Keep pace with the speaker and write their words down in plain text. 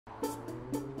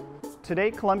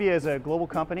Today, Columbia is a global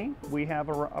company. We have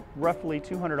roughly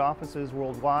 200 offices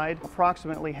worldwide.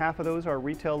 Approximately half of those are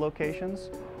retail locations,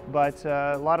 but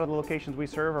a lot of the locations we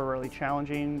serve are really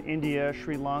challenging. India,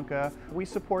 Sri Lanka. We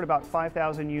support about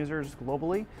 5,000 users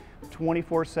globally,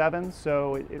 24/7,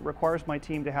 so it requires my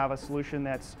team to have a solution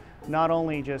that's not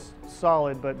only just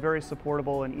solid, but very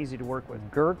supportable and easy to work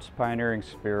with. Gert's pioneering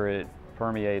spirit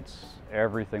permeates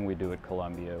everything we do at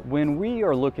Columbia. When we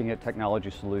are looking at technology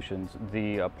solutions,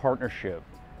 the partnership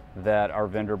that our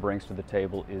vendor brings to the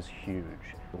table is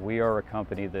huge. We are a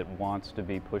company that wants to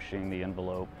be pushing the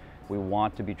envelope. We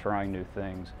want to be trying new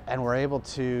things. And we're able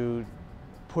to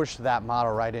push that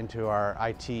model right into our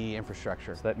IT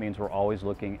infrastructure. So that means we're always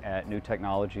looking at new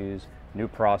technologies, new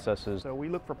processes. So we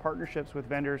look for partnerships with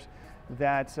vendors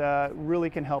that really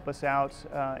can help us out,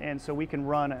 and so we can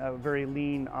run a very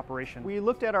lean operation. We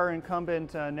looked at our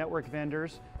incumbent network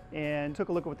vendors and took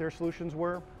a look at what their solutions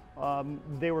were.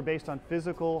 They were based on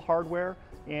physical hardware,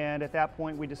 and at that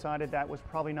point we decided that was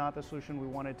probably not the solution we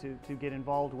wanted to get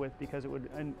involved with, because it would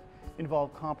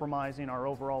involve compromising our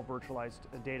overall virtualized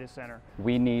data center.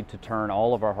 We need to turn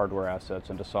all of our hardware assets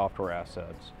into software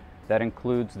assets. That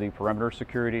includes the perimeter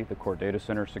security, the core data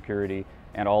center security,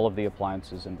 and all of the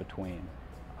appliances in between.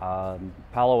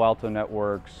 Palo Alto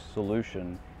Networks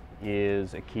solution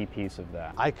is a key piece of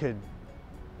that. I could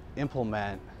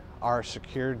implement our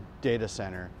secure data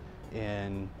center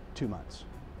in 2 months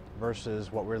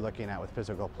versus what we're looking at with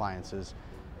physical appliances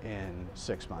in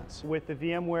 6 months. With the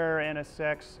VMware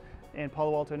NSX and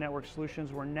Palo Alto Networks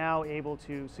solutions, we're now able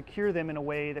to secure them in a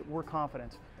way that we're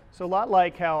confident. So a lot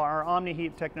like how our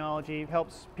OmniHeat technology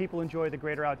helps people enjoy the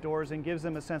greater outdoors and gives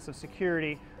them a sense of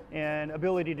security and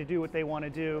ability to do what they want to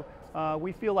do,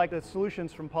 we feel like the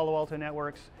solutions from Palo Alto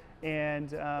Networks and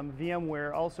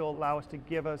VMware also allow us to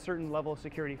give a certain level of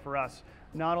security for us,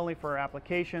 not only for our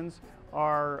applications,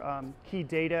 our key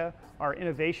data, our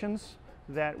innovations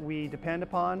that we depend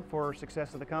upon for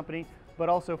success of the company, but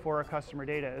also for our customer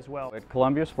data as well. At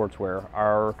Columbia Sportswear,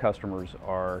 our customers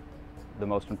are the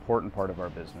most important part of our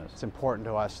business. It's important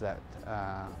to us that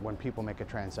when people make a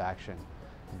transaction,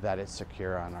 that it's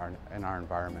secure in our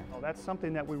environment. Well, that's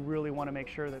something that we really want to make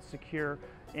sure that's secure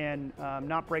and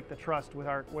not break the trust with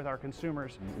our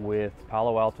consumers. With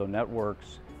Palo Alto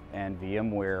Networks and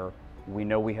VMware, we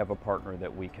know we have a partner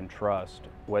that we can trust,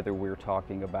 whether we're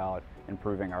talking about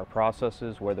improving our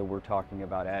processes, whether we're talking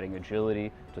about adding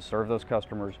agility to serve those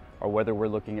customers, or whether we're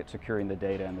looking at securing the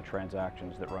data and the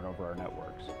transactions that run over our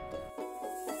networks.